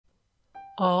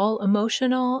All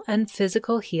emotional and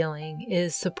physical healing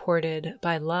is supported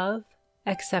by love,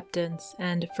 acceptance,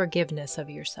 and forgiveness of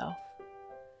yourself.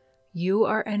 You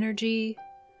are energy,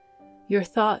 your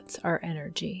thoughts are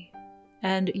energy,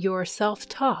 and your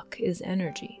self-talk is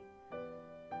energy.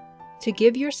 To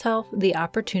give yourself the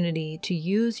opportunity to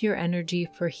use your energy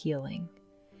for healing,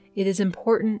 it is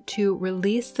important to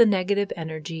release the negative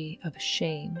energy of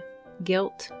shame,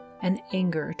 guilt, and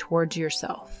anger towards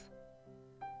yourself.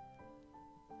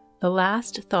 The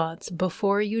last thoughts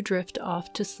before you drift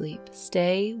off to sleep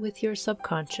stay with your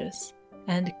subconscious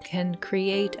and can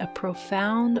create a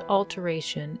profound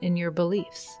alteration in your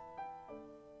beliefs.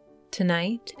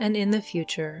 Tonight and in the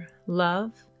future,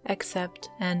 love, accept,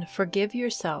 and forgive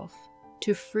yourself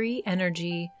to free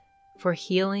energy for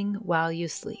healing while you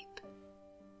sleep.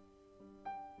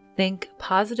 Think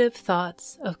positive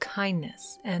thoughts of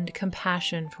kindness and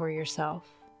compassion for yourself.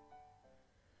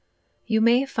 You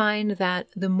may find that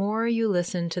the more you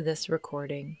listen to this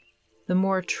recording, the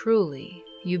more truly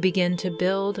you begin to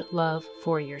build love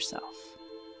for yourself.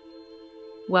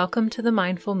 Welcome to the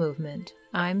Mindful Movement.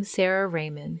 I'm Sara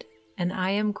Raymond, and I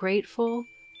am grateful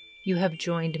you have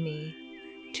joined me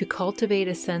to cultivate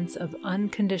a sense of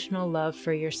unconditional love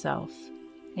for yourself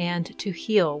and to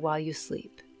heal while you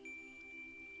sleep.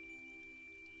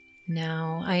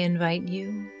 Now I invite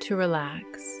you to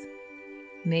relax.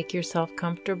 Make yourself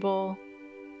comfortable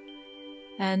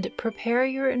and prepare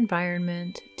your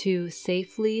environment to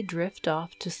safely drift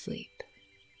off to sleep.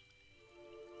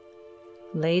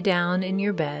 Lay down in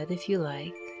your bed if you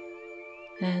like,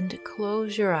 and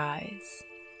close your eyes.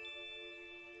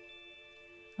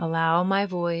 Allow my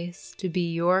voice to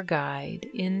be your guide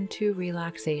into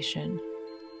relaxation.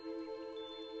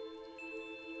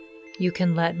 You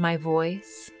can let my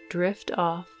voice drift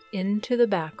off into the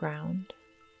background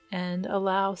and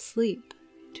allow sleep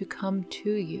to come to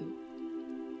you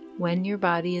when your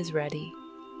body is ready.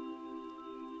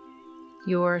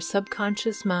 Your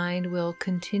subconscious mind will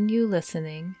continue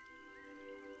listening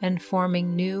and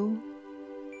forming new,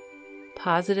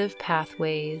 positive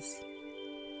pathways,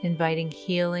 inviting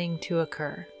healing to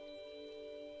occur.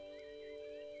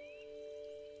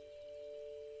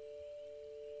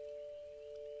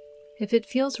 If it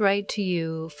feels right to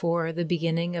you for the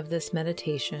beginning of this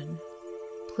meditation,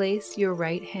 place your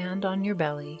right hand on your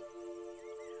belly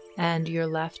and your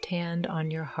left hand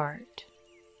on your heart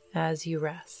as you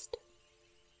rest.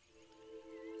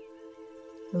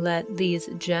 Let these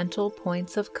gentle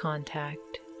points of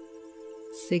contact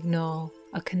signal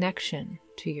a connection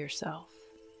to yourself.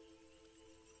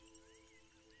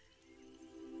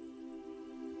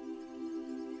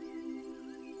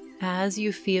 As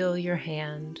you feel your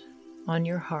hand on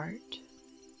your heart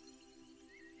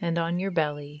and on your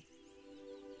belly,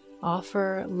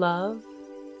 offer love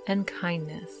and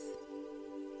kindness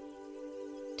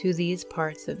to these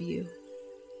parts of you.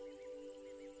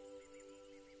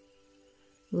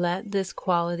 Let this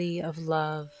quality of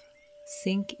love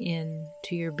sink in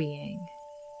to your being.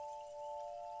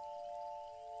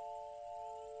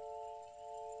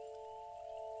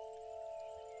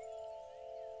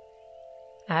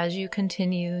 As you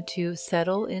continue to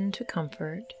settle into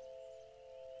comfort,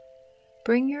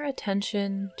 bring your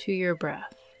attention to your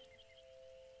breath.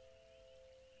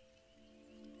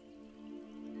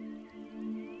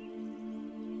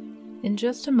 In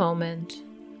just a moment,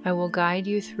 I will guide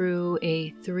you through a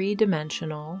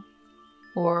three-dimensional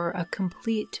or a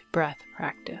complete breath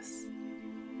practice.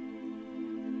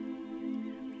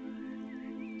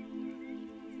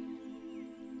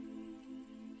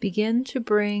 Begin to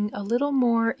bring a little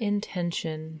more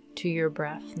intention to your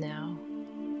breath now.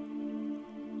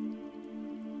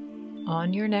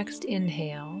 On your next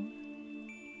inhale,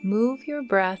 move your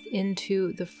breath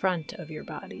into the front of your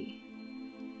body.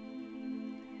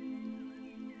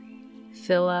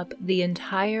 Fill up the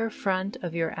entire front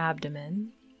of your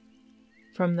abdomen,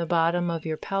 from the bottom of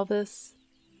your pelvis,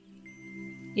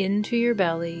 into your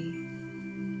belly,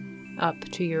 up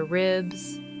to your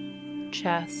ribs,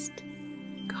 chest,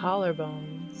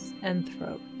 collarbones, and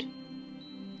throat.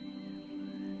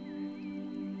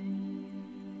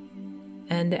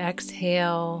 And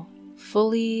exhale,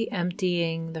 fully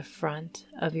emptying the front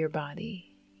of your body.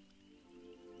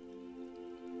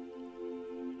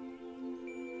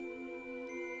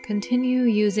 Continue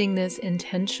using this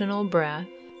intentional breath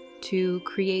to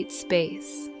create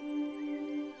space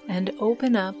and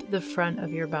open up the front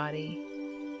of your body.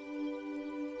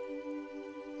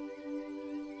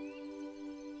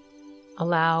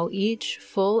 Allow each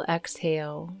full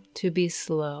exhale to be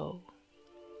slow,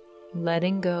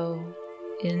 letting go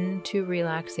into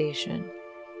relaxation.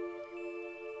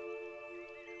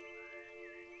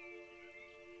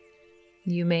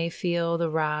 You may feel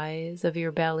the rise of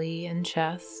your belly and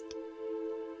chest,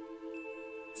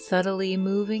 subtly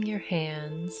moving your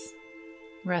hands,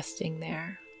 resting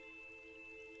there.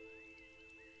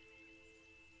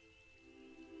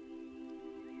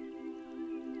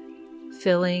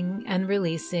 Filling and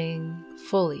releasing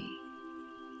fully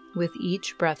with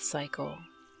each breath cycle.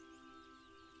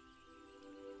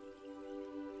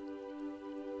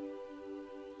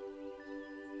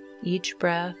 Each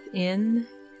breath in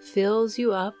fills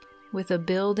you up with a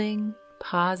building,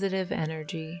 positive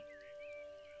energy.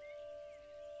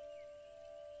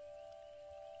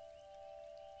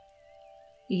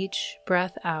 Each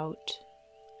breath out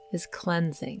is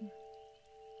cleansing,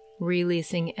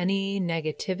 releasing any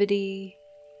negativity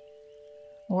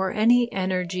or any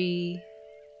energy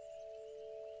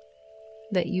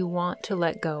that you want to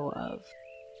let go of.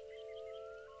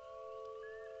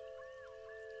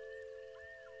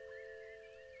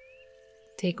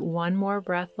 Take one more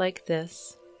breath like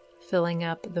this, filling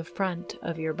up the front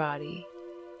of your body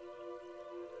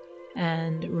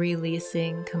and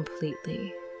releasing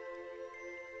completely.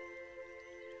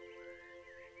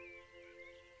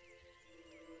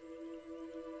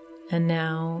 And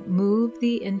now move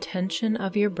the intention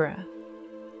of your breath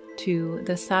to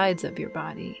the sides of your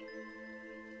body.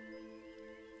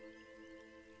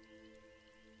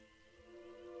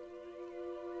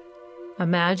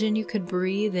 Imagine you could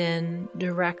breathe in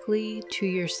directly to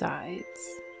your sides.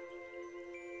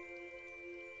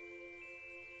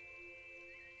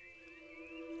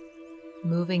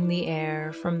 Moving the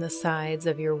air from the sides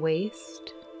of your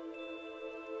waist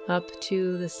up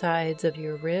to the sides of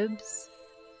your ribs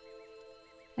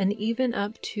and even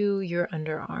up to your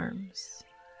underarms.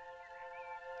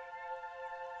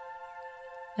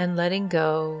 And letting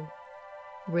go,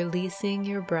 releasing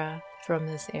your breath from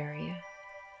this area.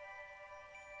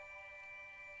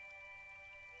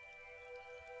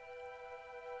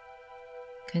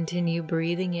 Continue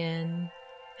breathing in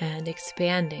and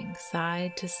expanding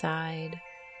side to side,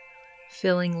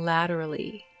 filling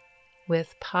laterally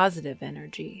with positive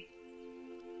energy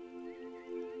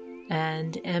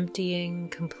and emptying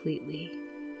completely.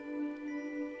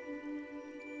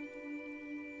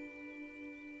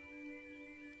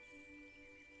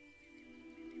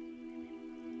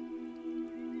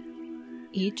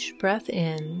 Each breath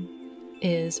in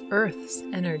is Earth's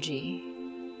energy.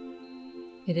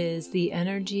 It is the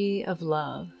energy of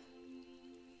love.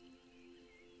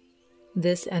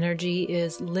 This energy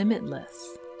is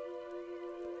limitless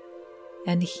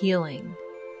and healing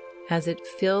as it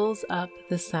fills up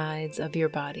the sides of your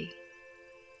body.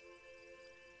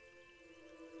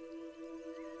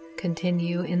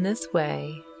 Continue in this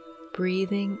way,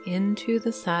 breathing into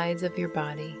the sides of your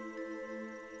body.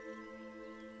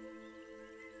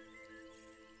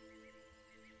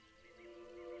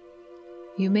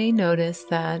 You may notice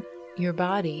that your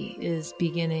body is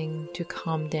beginning to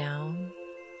calm down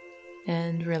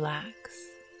and relax.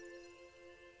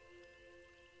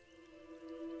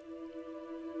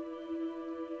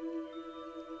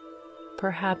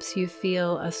 Perhaps you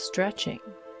feel a stretching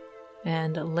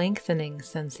and lengthening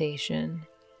sensation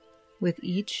with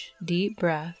each deep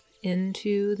breath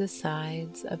into the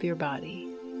sides of your body.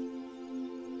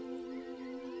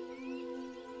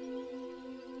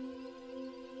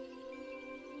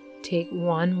 Take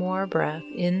one more breath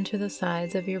into the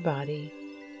sides of your body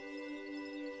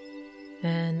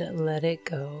and let it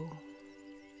go.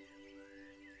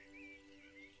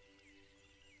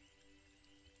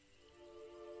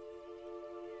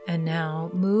 And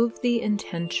now move the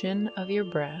intention of your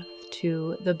breath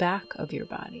to the back of your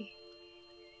body.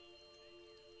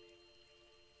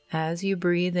 As you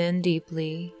breathe in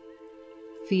deeply,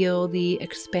 feel the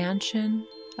expansion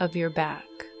of your back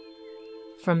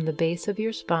from the base of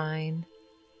your spine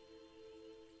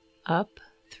up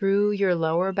through your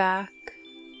lower back,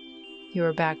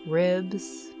 your back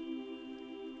ribs,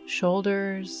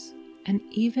 shoulders, and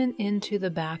even into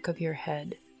the back of your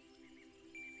head.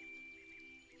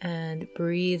 And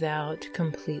breathe out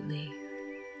completely.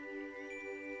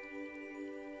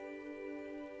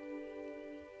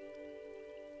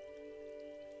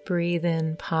 Breathe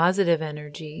in positive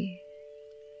energy.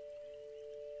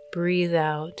 Breathe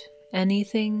out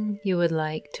anything you would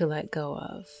like to let go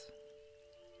of.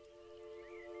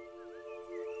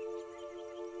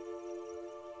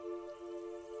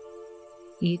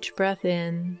 Each breath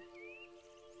in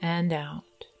and out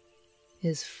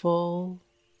is full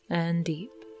and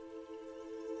deep.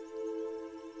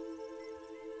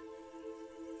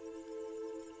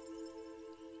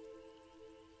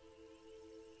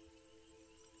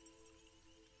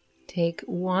 Take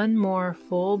one more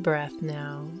full breath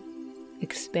now,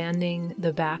 expanding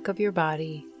the back of your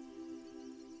body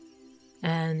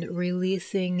and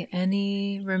releasing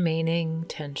any remaining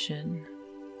tension.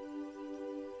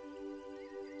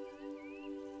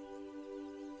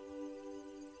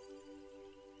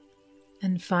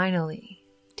 And finally,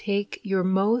 take your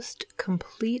most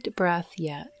complete breath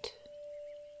yet.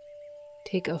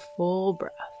 Take a full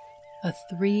breath, a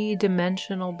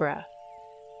 3-dimensional breath.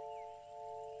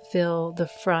 Fill the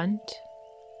front,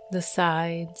 the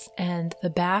sides, and the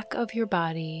back of your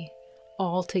body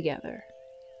all together.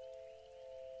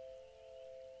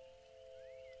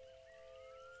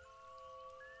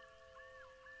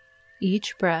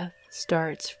 Each breath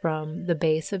starts from the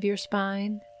base of your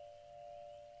spine,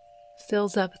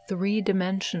 fills up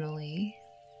 3-dimensionally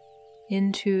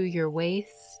into your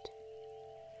waist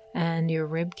and your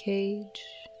rib cage.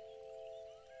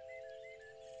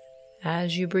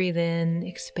 As you breathe in,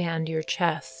 expand your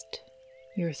chest,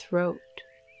 your throat,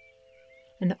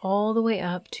 and all the way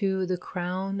up to the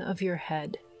crown of your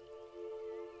head.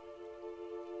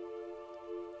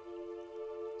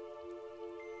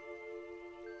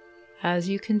 As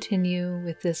you continue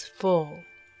with this full,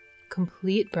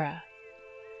 complete breath,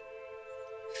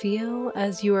 feel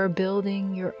as you are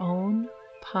building your own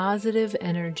positive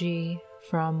energy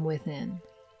from within.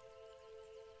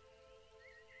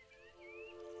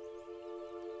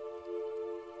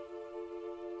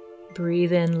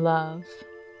 Breathe in love,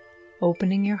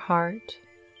 opening your heart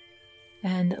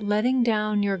and letting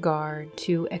down your guard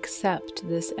to accept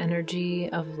this energy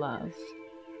of love.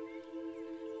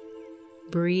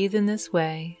 Breathe in this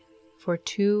way for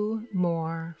 2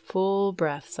 more full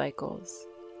breath cycles,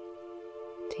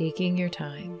 taking your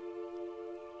time.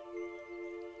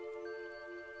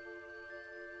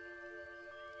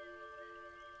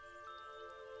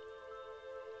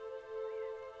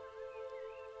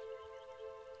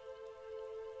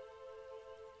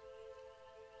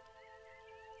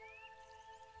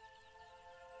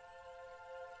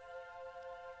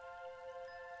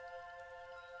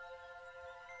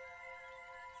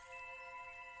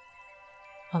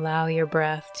 Allow your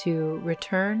breath to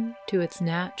return to its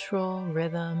natural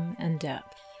rhythm and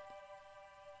depth.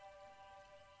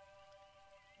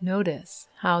 Notice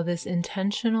how this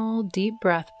intentional deep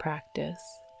breath practice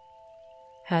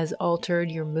has altered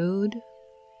your mood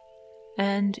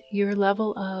and your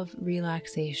level of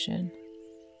relaxation.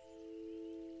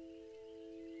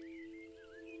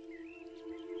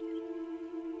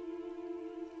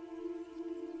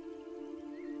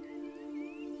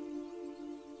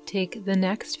 Take the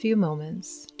next few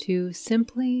moments to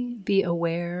simply be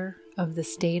aware of the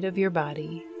state of your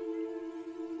body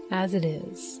as it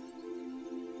is,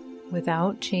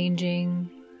 without changing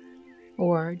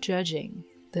or judging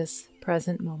this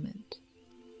present moment.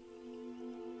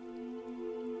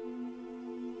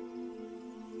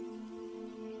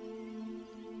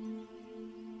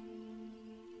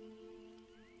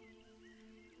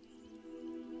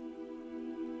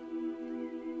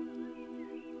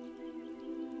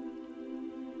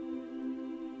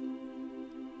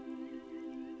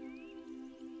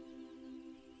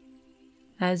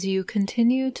 As you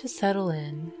continue to settle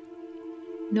in,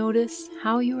 notice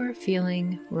how you are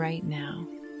feeling right now.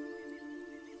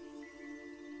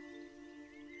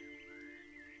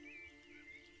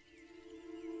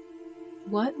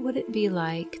 What would it be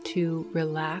like to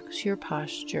relax your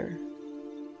posture,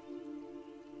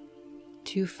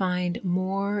 to find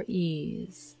more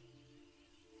ease?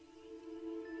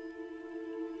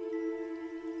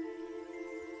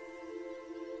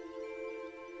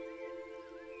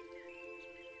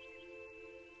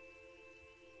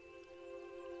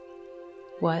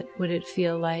 What would it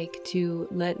feel like to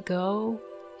let go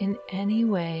in any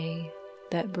way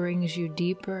that brings you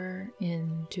deeper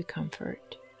into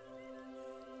comfort?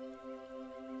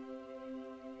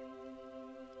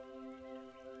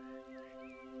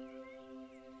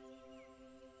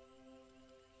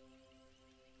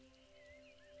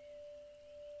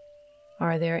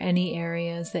 Are there any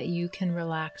areas that you can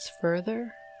relax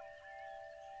further?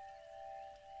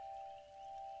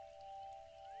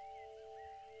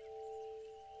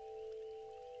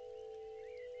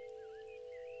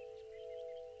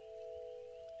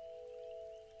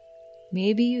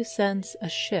 Maybe you sense a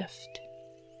shift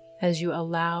as you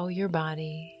allow your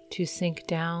body to sink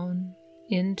down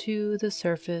into the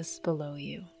surface below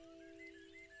you.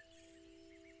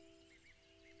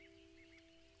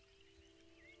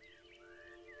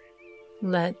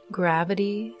 Let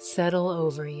gravity settle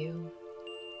over you.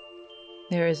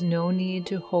 There is no need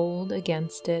to hold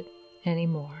against it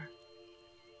anymore.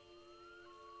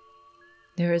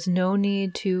 There is no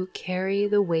need to carry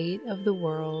the weight of the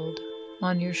world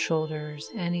on your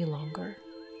shoulders any longer.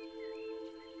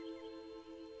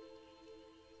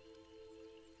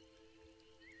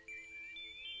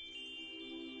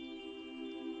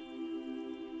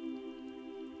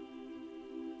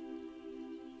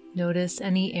 Notice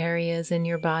any areas in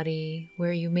your body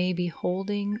where you may be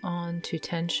holding on to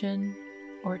tension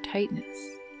or tightness,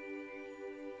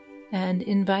 and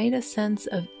invite a sense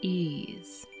of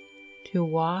ease to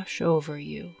wash over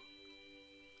you.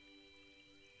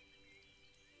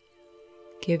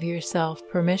 Give yourself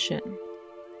permission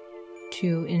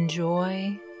to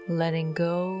enjoy letting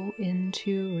go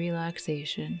into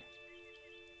relaxation.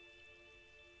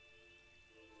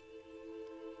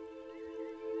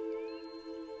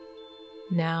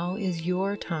 Now is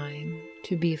your time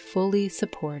to be fully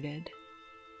supported.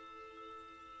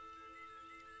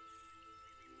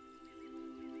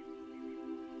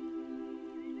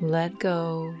 Let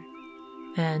go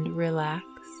and relax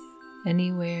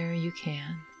anywhere you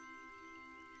can.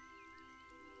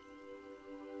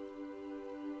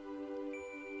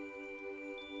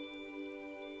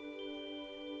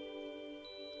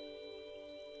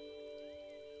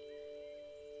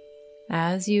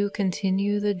 As you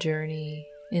continue the journey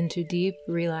into deep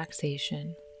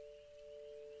relaxation,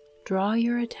 draw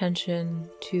your attention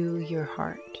to your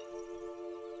heart.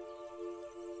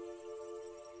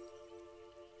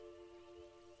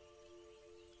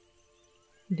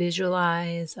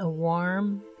 Visualize a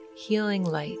warm, healing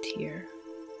light here.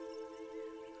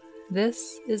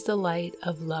 This is the light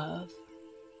of love,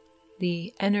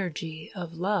 the energy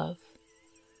of love.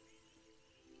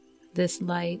 This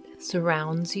light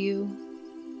surrounds you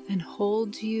and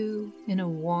holds you in a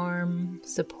warm,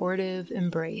 supportive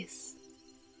embrace.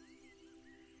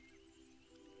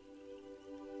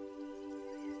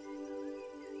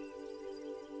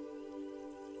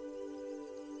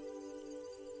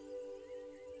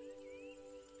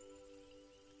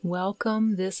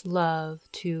 Welcome this love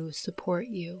to support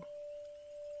you.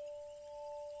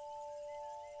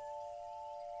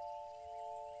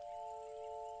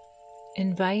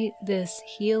 Invite this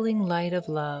healing light of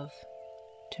love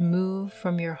to move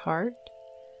from your heart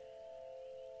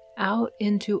out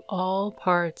into all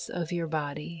parts of your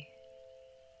body.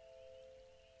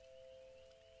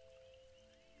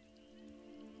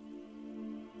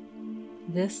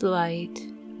 This light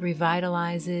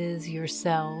revitalizes your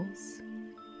cells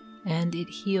and it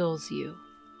heals you.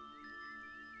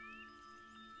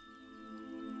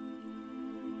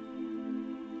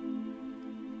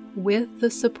 With the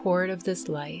support of this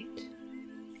light,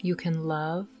 you can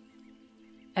love,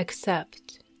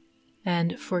 accept,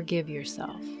 and forgive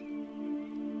yourself.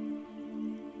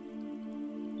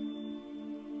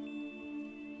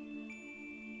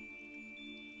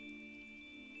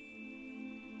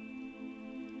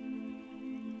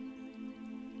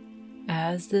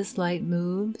 As this light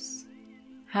moves,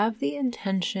 have the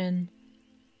intention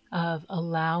of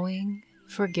allowing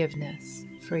forgiveness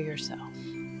for yourself.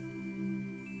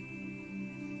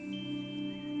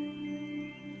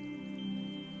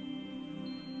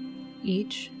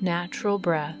 Each natural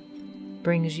breath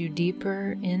brings you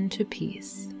deeper into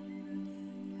peace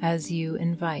as you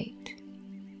invite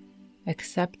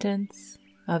acceptance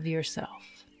of yourself.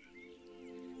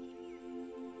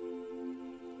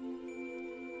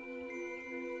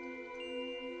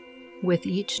 With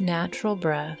each natural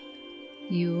breath,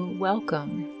 you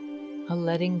welcome a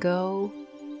letting go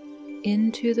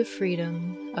into the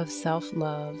freedom of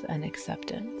self-love and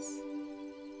acceptance.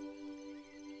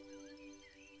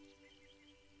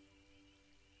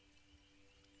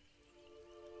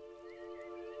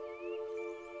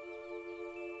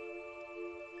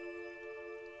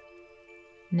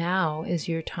 Now is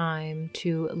your time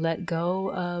to let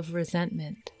go of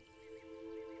resentment.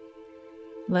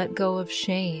 Let go of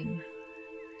shame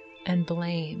and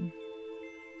blame.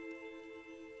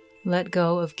 Let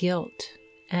go of guilt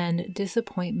and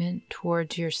disappointment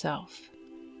towards yourself.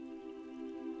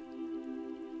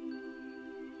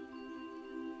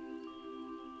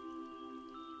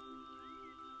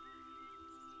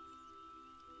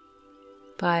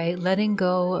 By letting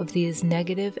go of these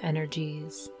negative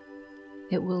energies,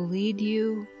 it will lead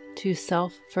you to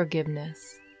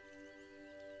self-forgiveness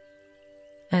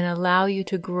and allow you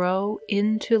to grow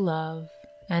into love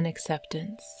and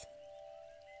acceptance.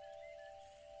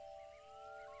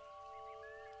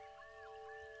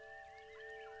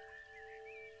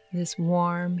 This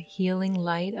warm, healing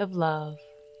light of love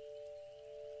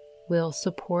will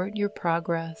support your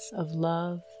progress of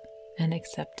love and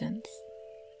acceptance.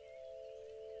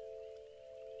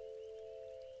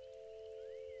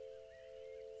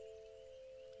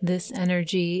 This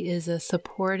energy is a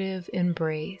supportive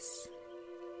embrace.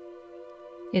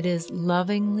 It is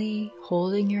lovingly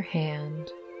holding your hand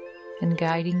and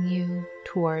guiding you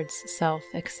towards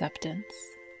self-acceptance.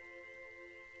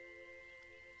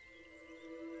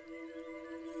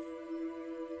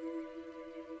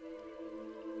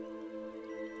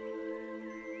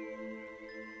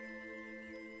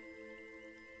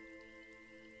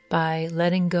 by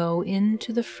letting go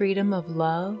into the freedom of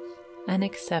love and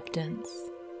acceptance,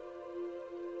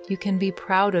 you can be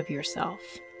proud of yourself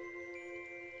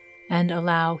and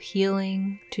allow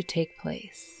healing to take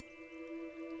place.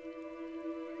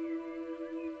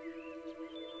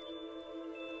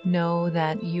 Know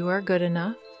that you are good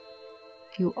enough,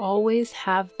 you always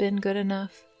have been good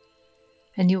enough,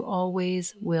 and you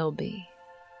always will be.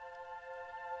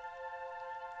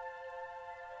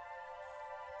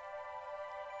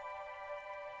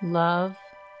 Love,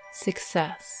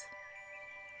 success,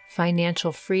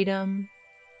 financial freedom,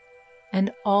 and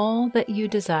all that you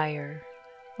desire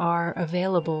are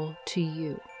available to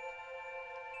you.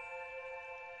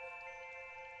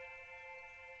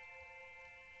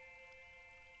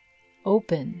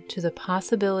 Open to the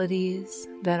possibilities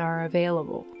that are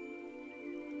available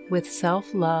with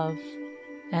self-love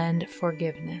and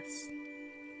forgiveness,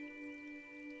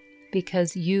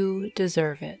 because you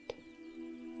deserve it.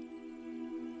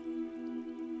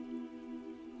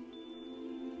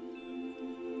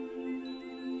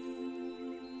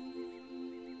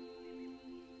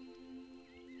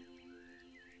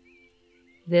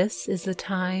 This is the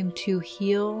time to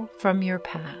heal from your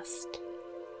past.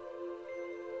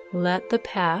 Let the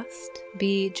past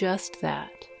be just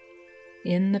that,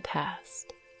 in the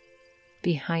past,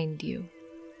 behind you.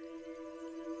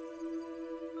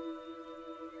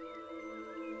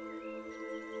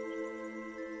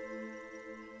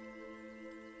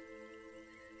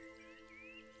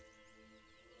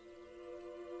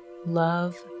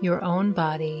 Love your own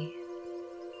body.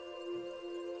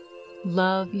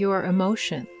 Love your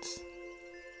emotions.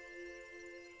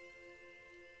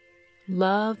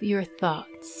 Love your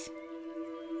thoughts.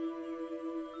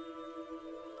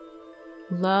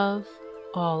 Love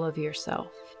all of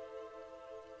yourself.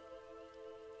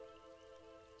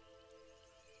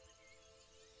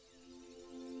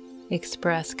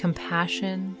 Express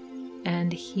compassion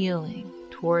and healing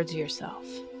towards yourself.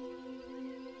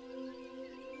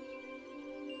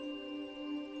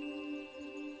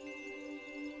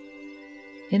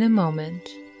 In a moment,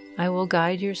 I will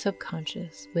guide your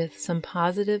subconscious with some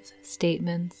positive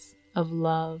statements of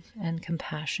love and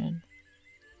compassion.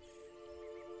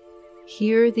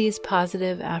 Hear these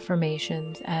positive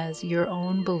affirmations as your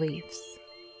own beliefs.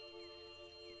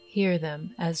 Hear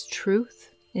them as truth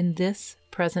in this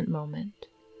present moment.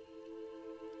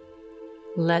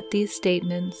 Let these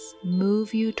statements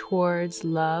move you towards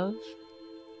love,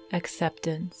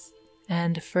 acceptance,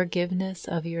 and forgiveness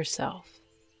of yourself.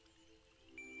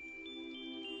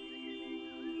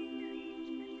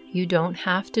 You don't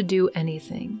have to do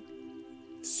anything.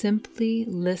 Simply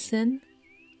listen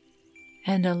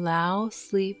and allow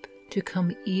sleep to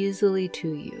come easily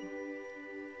to you.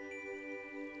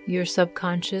 Your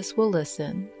subconscious will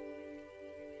listen.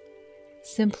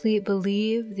 Simply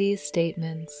believe these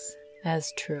statements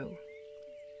as true.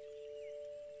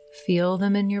 Feel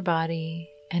them in your body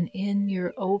and in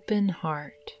your open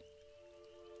heart.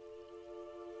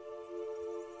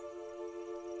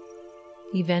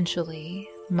 Eventually,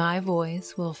 my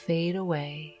voice will fade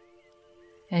away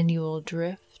and you will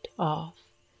drift off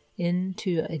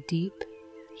into a deep,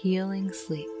 healing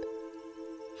sleep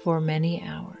for many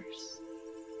hours.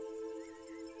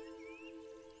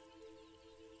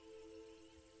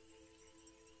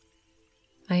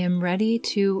 I am ready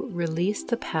to release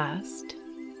the past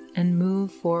and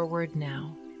move forward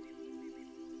now.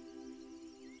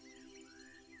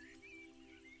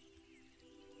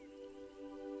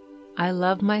 I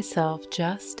love myself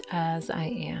just as I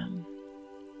am.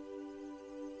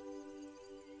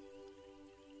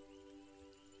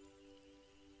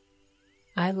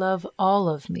 I love all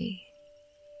of me.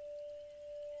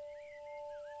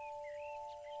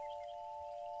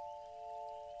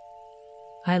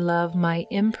 I love my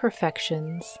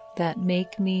imperfections that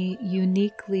make me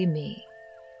uniquely me.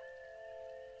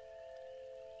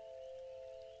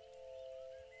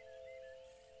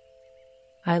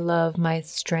 I love my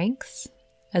strengths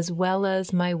as well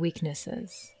as my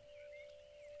weaknesses.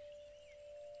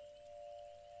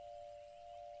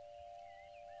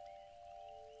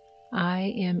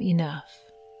 I am enough.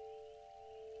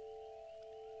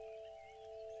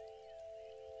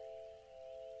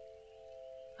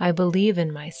 I believe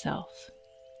in myself.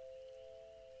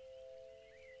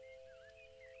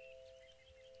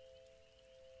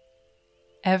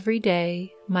 Every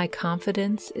day, my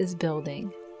confidence is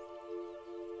building.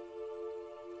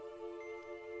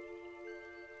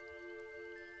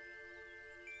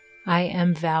 I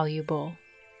am valuable.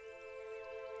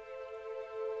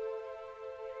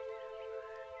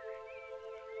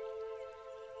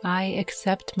 I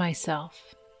accept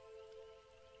myself.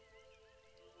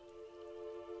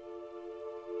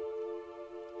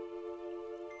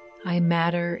 I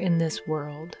matter in this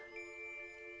world.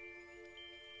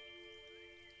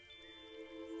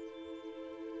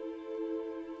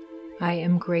 I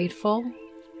am grateful.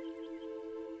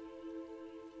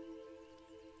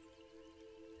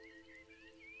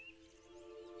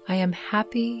 I am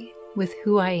happy with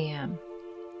who I am.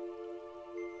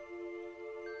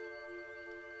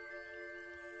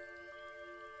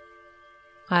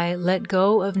 I let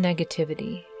go of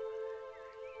negativity.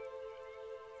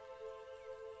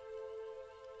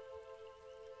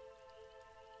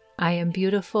 I am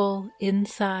beautiful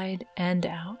inside and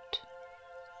out.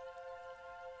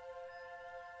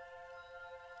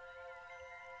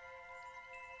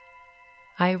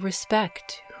 I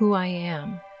respect who I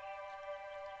am.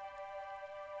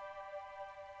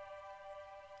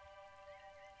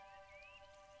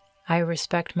 I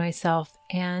respect myself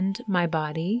and my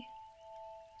body.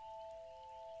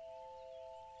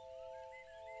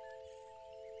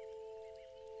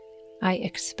 I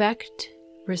expect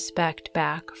respect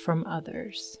back from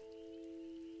others.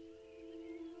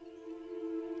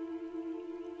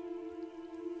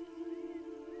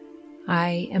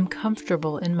 I am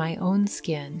comfortable in my own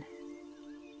skin.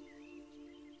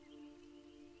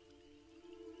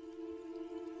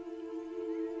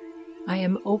 I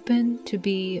am open to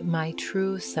be my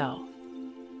true self.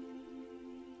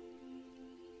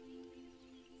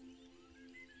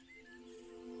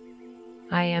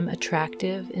 I am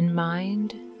attractive in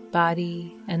mind,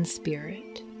 body, and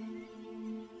spirit.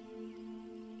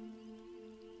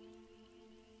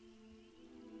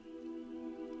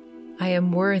 I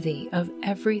am worthy of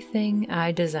everything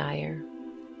I desire.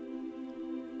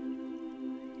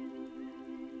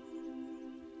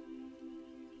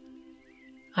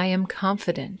 I am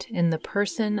confident in the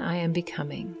person I am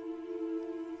becoming.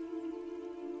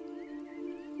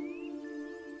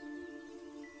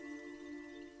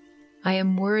 I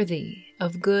am worthy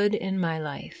of good in my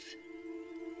life.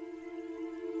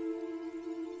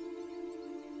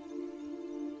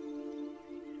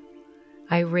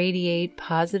 I radiate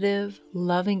positive,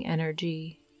 loving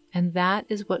energy, and that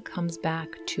is what comes back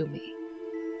to me.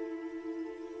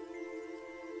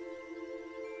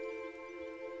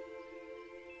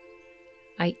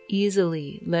 I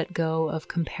easily let go of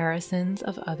comparisons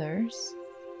of others.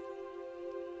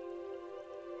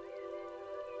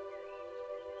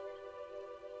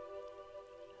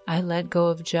 I let go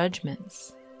of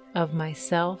judgments of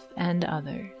myself and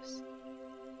others.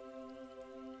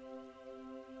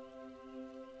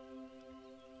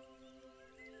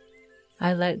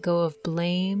 I let go of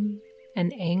blame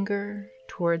and anger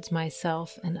towards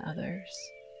myself and others.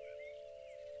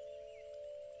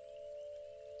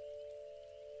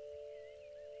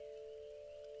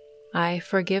 I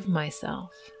forgive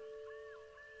myself.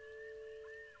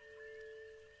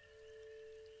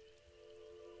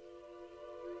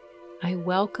 I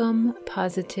welcome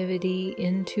positivity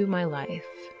into my life.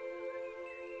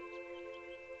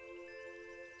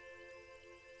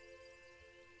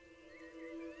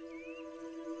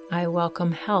 I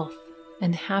welcome health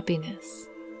and happiness.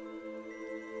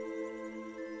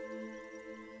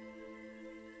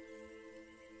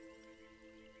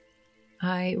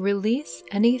 I release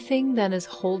anything that is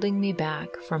holding me back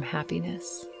from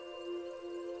happiness.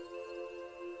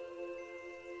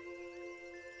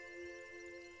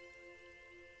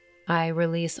 I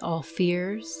release all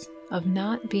fears of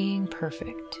not being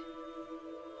perfect.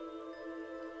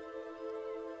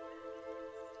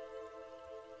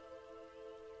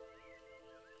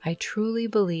 I truly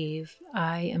believe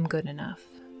I am good enough.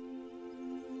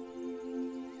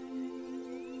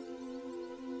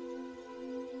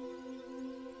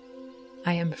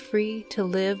 I am free to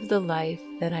live the life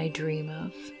that I dream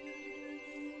of.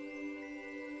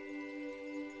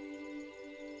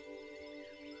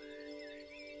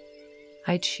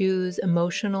 I choose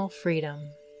emotional freedom.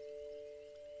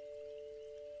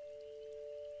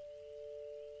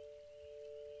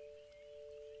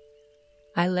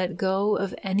 I let go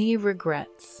of any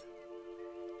regrets.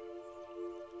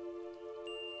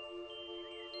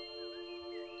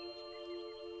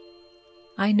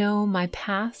 I know my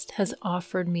past has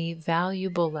offered me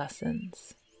valuable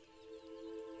lessons.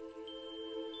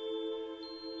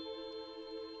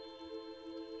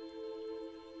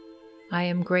 I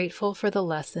am grateful for the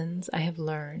lessons I have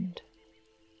learned.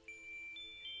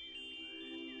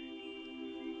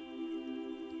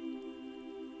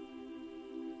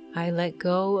 I let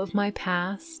go of my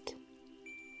past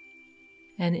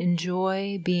and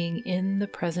enjoy being in the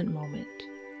present moment.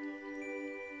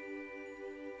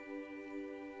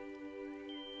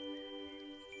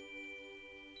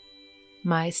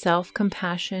 My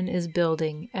self-compassion is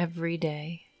building every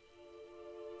day.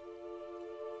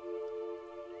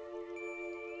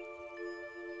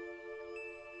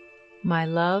 My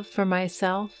love for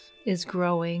myself is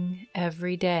growing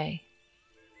every day.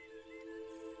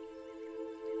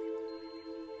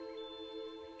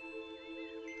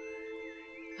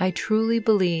 I truly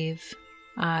believe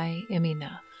I am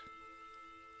enough.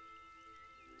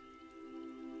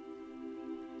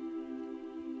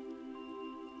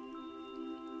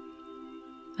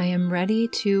 I am ready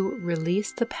to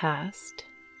release the past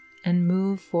and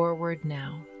move forward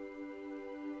now.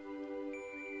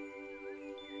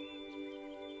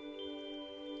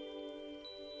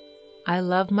 I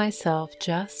love myself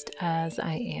just as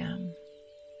I am.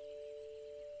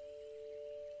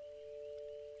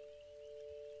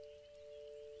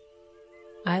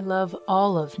 I love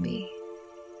all of me.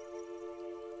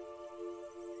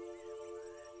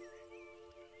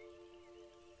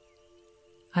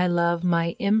 I love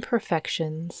my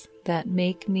imperfections that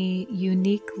make me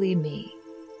uniquely me.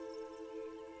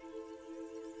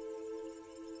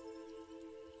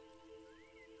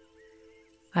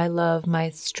 I love my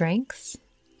strengths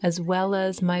as well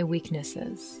as my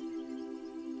weaknesses.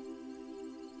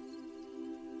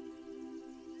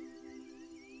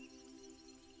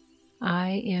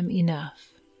 I am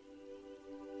enough.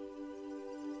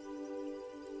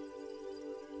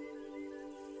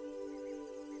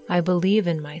 I believe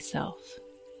in myself.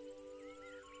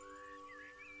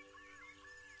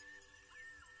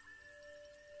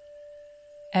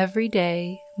 Every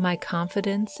day, my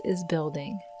confidence is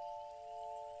building.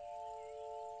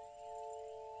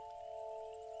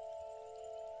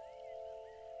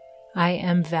 I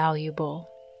am valuable.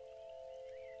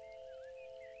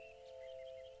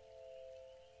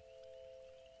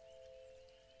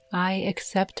 I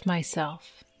accept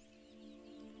myself.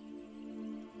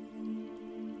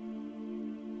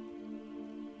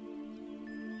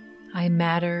 I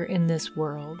matter in this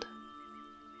world.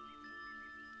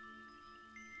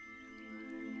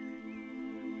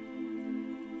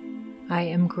 I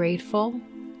am grateful.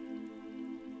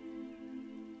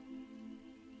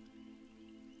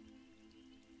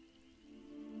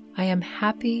 I am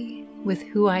happy with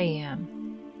who I am.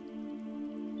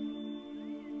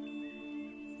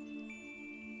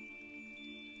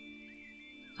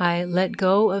 I let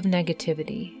go of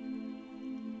negativity.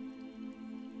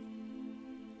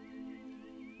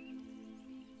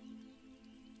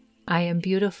 I am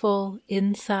beautiful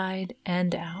inside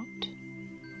and out.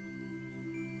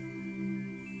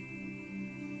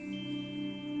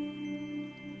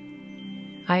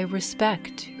 I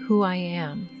respect who I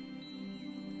am.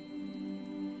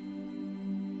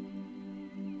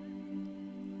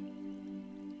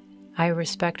 I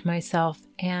respect myself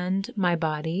and my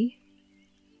body.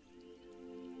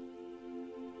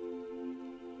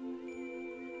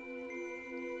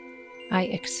 I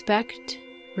expect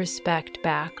respect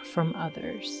back from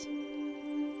others.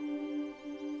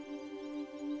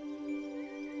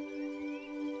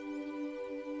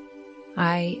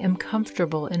 I am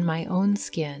comfortable in my own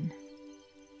skin.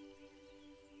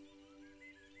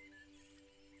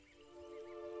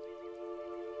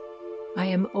 I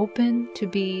am open to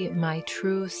be my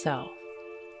true self.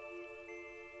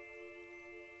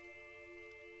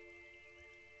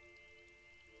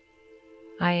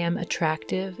 I am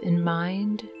attractive in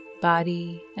mind,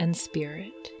 body, and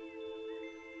spirit.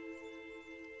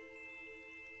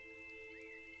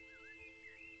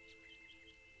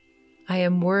 I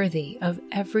am worthy of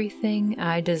everything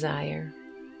I desire.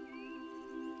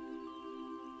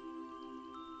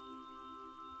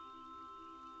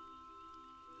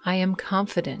 I am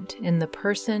confident in the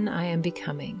person I am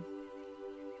becoming.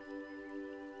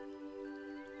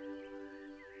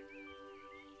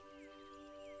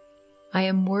 I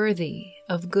am worthy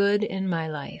of good in my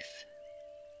life.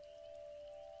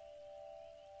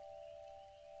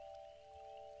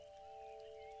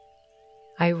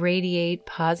 I radiate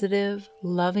positive,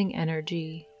 loving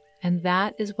energy, and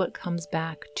that is what comes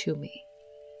back to me.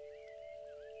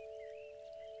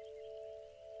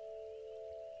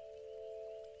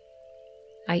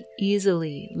 I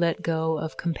easily let go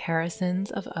of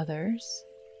comparisons of others.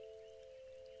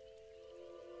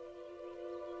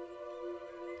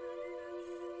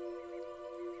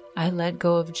 I let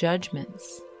go of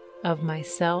judgments of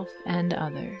myself and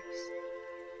others.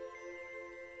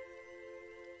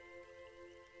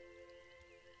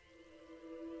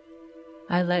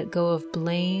 I let go of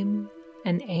blame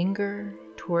and anger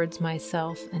towards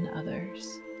myself and others.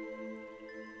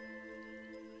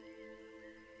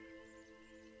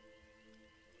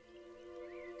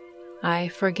 I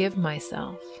forgive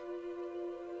myself.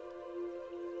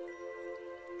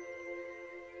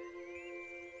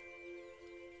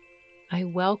 I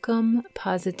welcome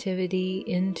positivity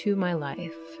into my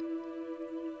life.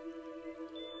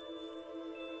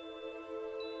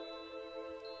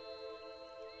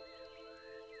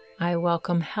 I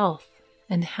welcome health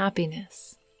and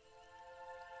happiness.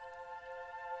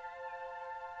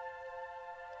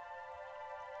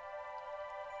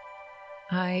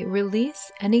 I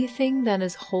release anything that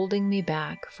is holding me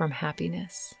back from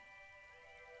happiness.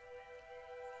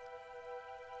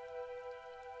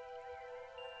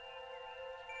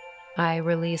 I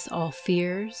release all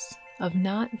fears of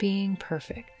not being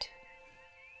perfect.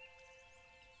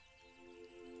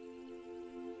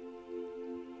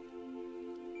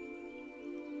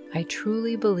 I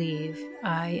truly believe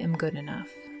I am good enough.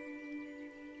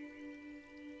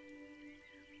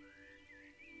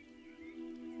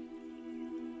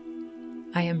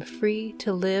 I am free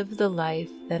to live the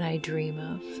life that I dream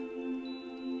of.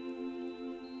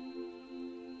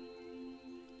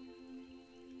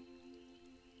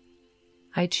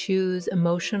 I choose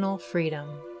emotional freedom.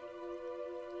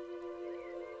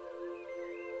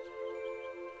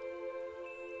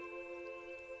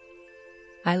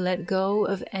 I let go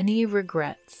of any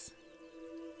regrets.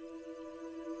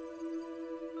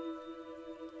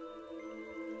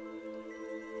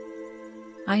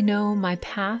 I know my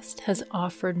past has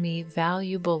offered me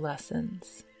valuable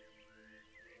lessons.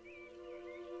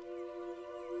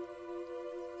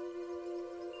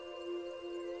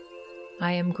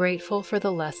 I am grateful for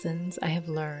the lessons I have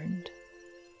learned.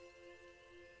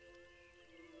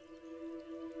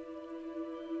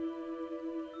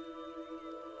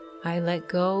 I let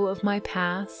go of my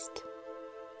past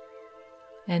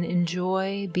and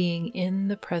enjoy being in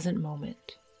the present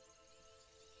moment.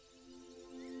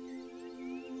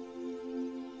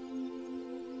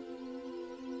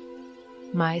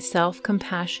 My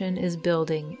self-compassion is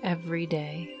building every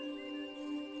day.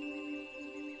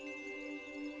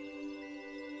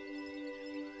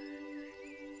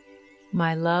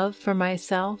 My love for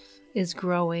myself is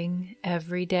growing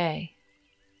every day.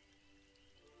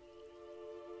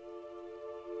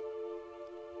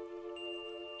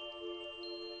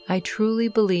 I truly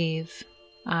believe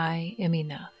I am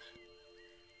enough.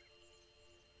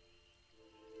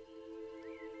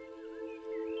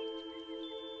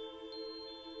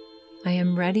 I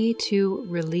am ready to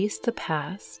release the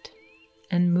past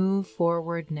and move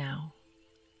forward now.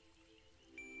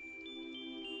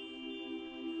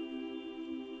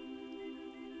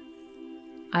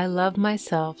 I love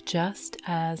myself just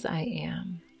as I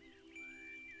am.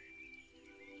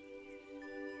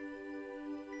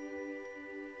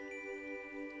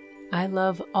 I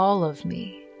love all of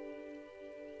me.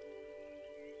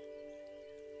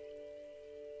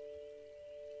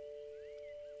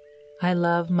 I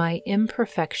love my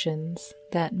imperfections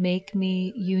that make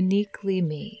me uniquely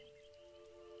me.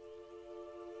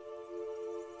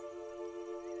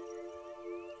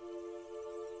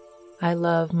 I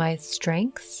love my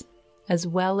strengths as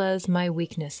well as my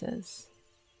weaknesses.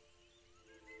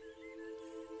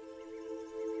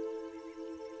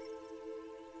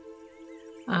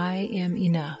 I am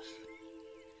enough.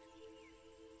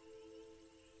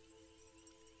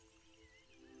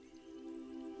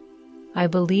 I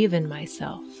believe in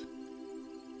myself.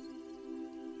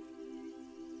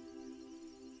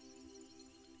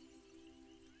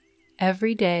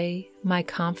 Every day, my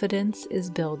confidence is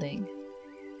building.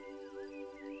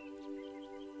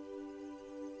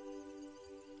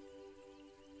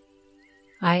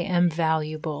 I am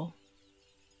valuable.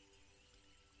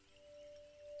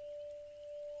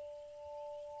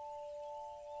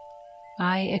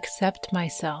 I accept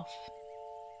myself.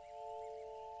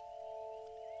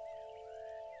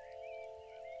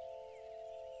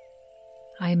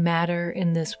 I matter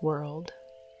in this world.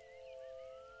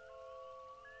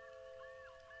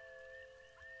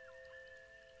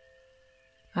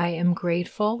 I am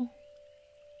grateful.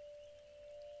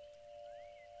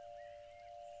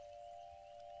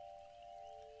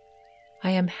 I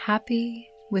am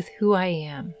happy with who I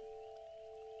am.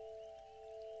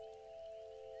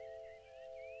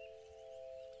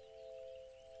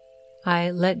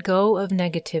 I let go of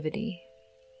negativity.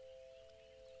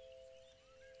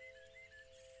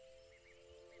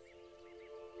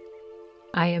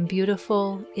 I am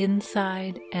beautiful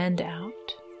inside and out.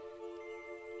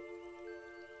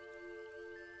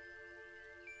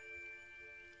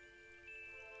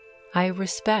 I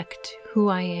respect who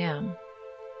I am.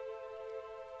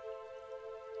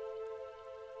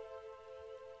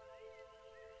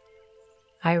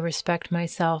 I respect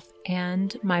myself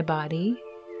and my body.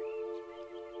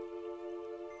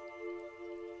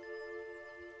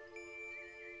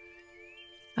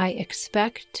 I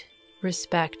expect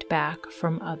respect back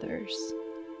from others.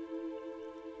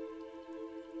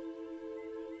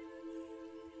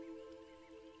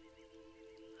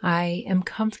 I am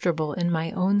comfortable in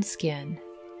my own skin.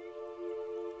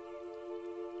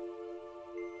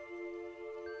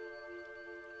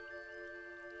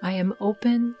 I am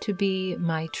open to be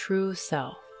my true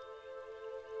self.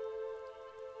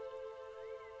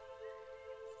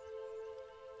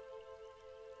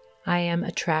 I am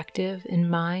attractive in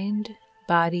mind,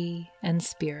 body, and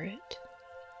spirit.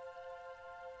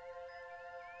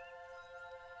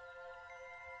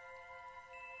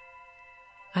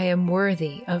 I am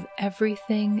worthy of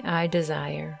everything I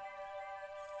desire.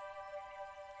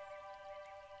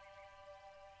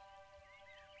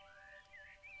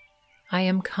 I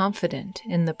am confident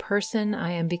in the person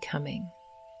I am becoming.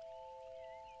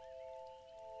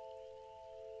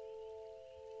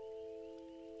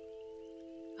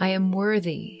 I am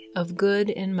worthy of good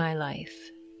in my life.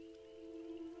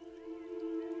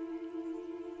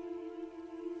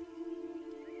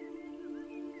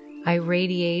 I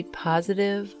radiate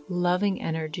positive, loving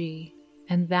energy,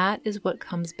 and that is what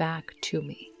comes back to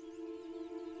me.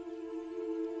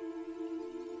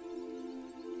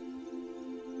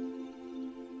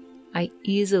 I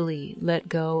easily let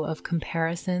go of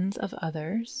comparisons of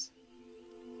others.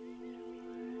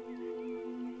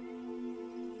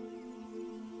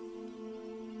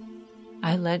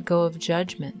 I let go of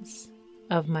judgments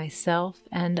of myself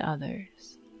and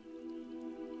others.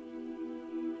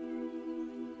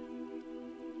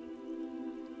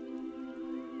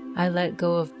 I let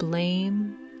go of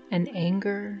blame and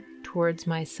anger towards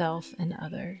myself and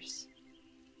others.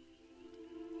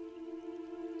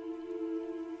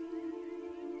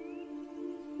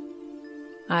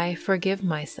 I forgive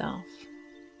myself.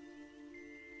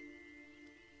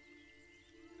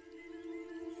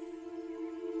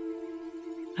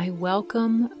 I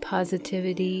welcome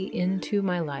positivity into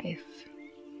my life.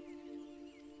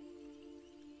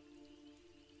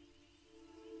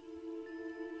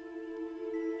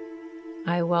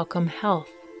 I welcome health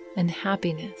and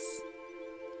happiness.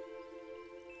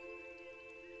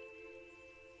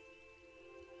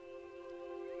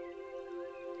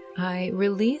 I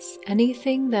release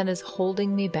anything that is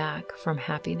holding me back from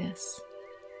happiness.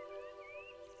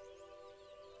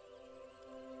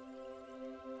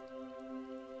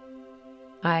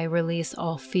 I release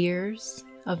all fears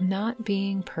of not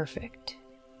being perfect.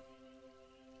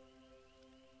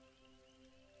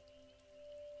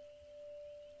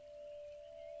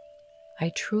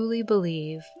 I truly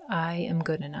believe I am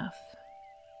good enough.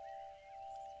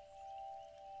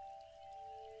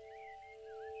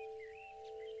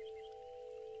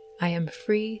 I am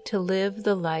free to live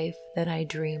the life that I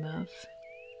dream of.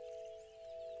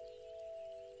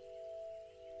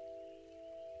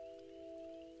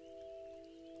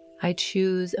 I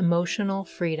choose emotional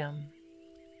freedom.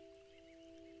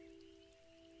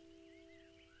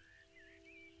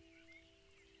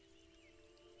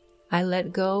 I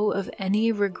let go of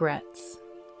any regrets.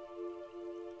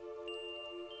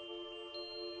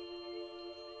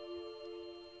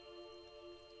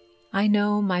 I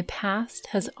know my past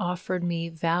has offered me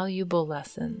valuable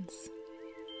lessons.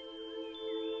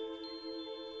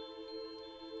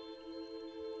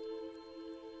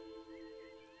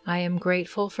 I am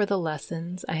grateful for the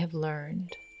lessons I have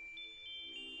learned.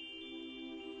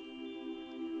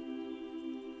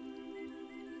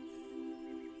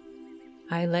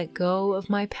 I let go of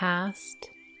my past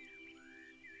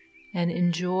and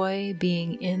enjoy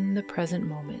being in the present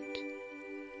moment.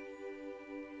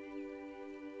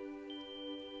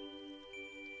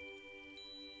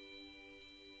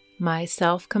 My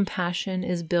self-compassion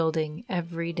is building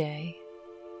every day.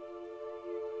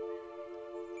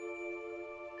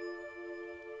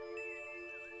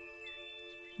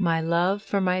 My love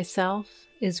for myself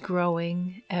is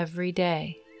growing every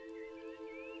day.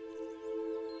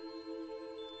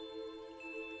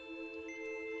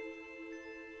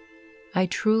 I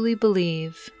truly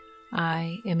believe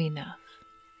I am enough.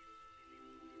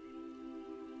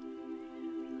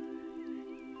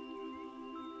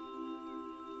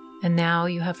 And now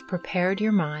you have prepared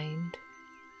your mind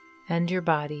and your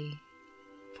body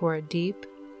for a deep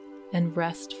and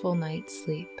restful night's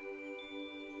sleep.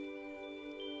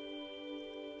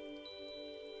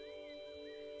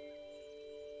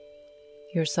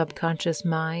 Your subconscious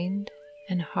mind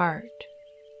and heart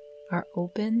are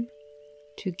open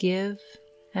to give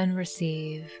and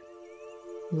receive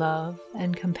love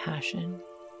and compassion.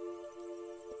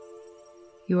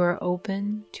 You are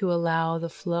open to allow the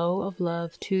flow of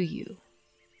love to you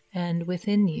and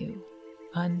within you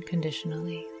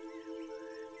unconditionally.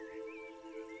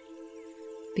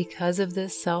 Because of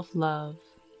this self-love,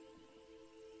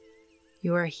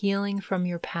 you are healing from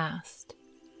your past,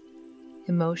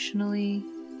 emotionally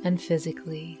and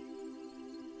physically.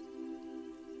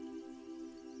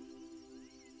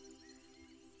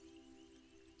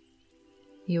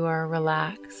 You are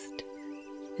relaxed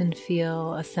and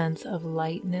feel a sense of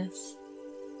lightness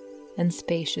and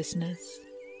spaciousness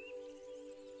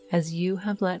as you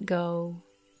have let go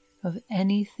of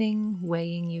anything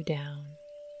weighing you down.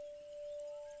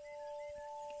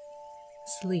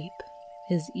 Sleep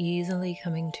is easily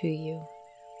coming to you.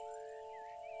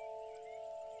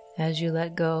 As you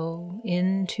let go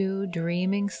into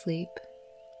dreaming sleep,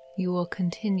 you will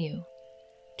continue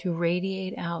to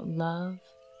radiate out love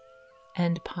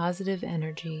and positive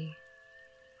energy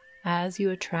as you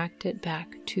attract it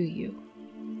back to you.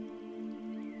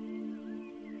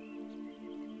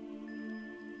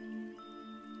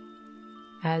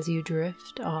 As you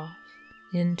drift off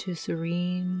into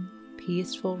serene,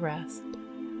 peaceful rest,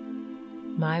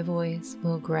 my voice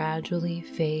will gradually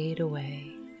fade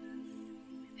away,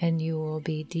 and you will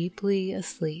be deeply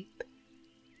asleep.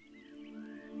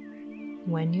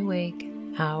 When you wake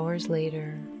hours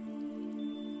later,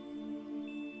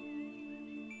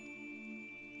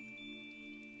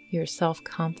 your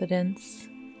self-confidence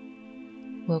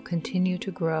will continue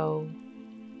to grow,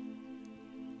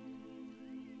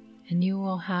 and you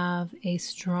will have a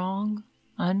strong,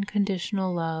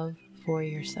 unconditional love for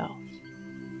yourself.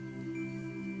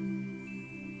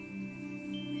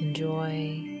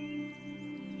 Enjoy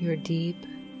your deep,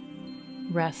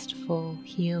 restful,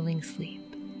 healing sleep.